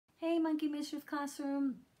Monkey Mischief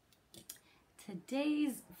Classroom.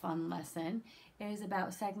 Today's fun lesson is about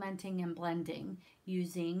segmenting and blending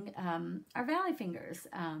using our valley fingers.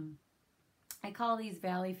 I call these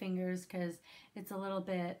valley fingers because it's a little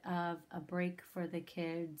bit of a break for the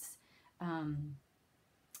kids from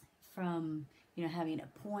having to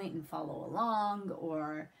point and follow along,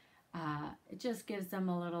 or it just gives them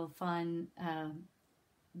a little fun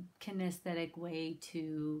kinesthetic way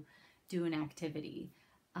to do an activity.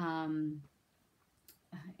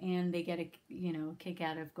 And they get a kick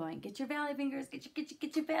out of going, get your valley fingers,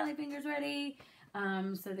 get your valley fingers ready.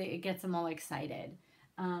 So that it gets them all excited.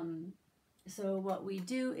 So what we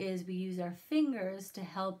do is we use our fingers to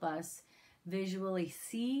help us visually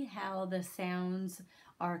see how the sounds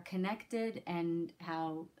are connected and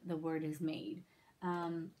how the word is made.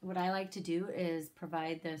 What I like to do is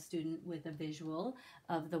provide the student with a visual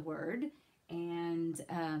of the word, and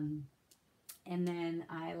then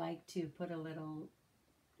I like to put a little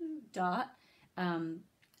dot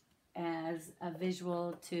as a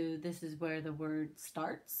visual to this is where the word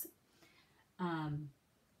starts. And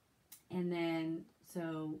then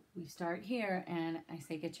so we start here, and I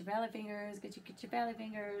say get your valley fingers, get your valley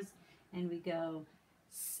fingers, and we go.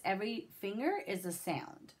 Every finger is a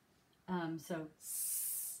sound. So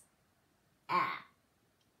s, a,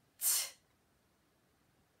 t.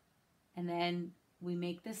 And then we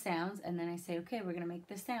make the sounds, and then I say, okay, we're going to make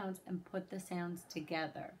the sounds and put the sounds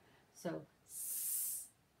together. So s,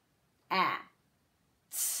 a,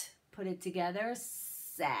 t. Put it together,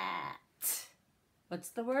 sat. What's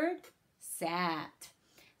the word? Sat.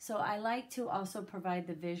 So I like to also provide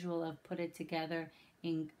the visual of put it together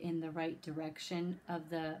in the right direction of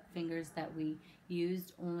the fingers that we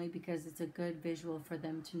used, only because it's a good visual for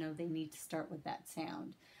them to know they need to start with that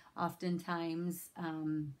sound. Oftentimes,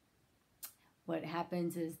 what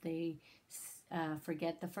happens is they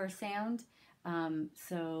forget the first sound.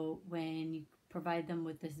 So when you provide them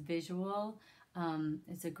with this visual,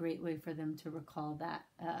 it's a great way for them to recall that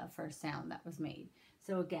first sound that was made.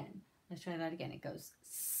 So again, let's try that again. It goes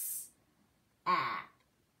s, a,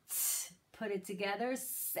 t. Put it together,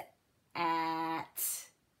 at.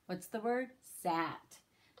 What's the word? Sat.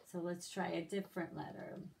 So let's try a different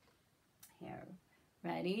letter. Here,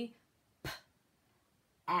 ready? P,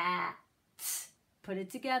 at. Put it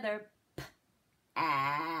together, p,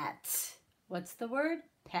 at. What's the word?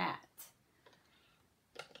 Pat.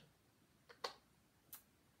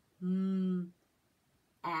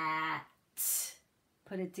 At.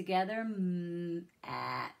 Put it together,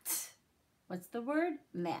 at. What's the word?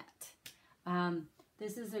 Mat.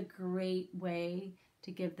 This is a great way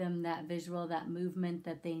to give them that visual, that movement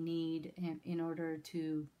that they need in order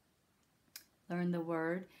to learn the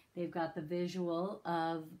word. They've got the visual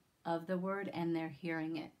of the word, and they're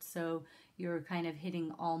hearing it. So you're kind of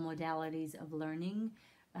hitting all modalities of learning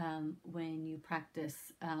when you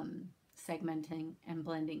practice segmenting and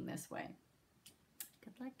blending this way.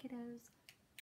 Good luck, kiddos.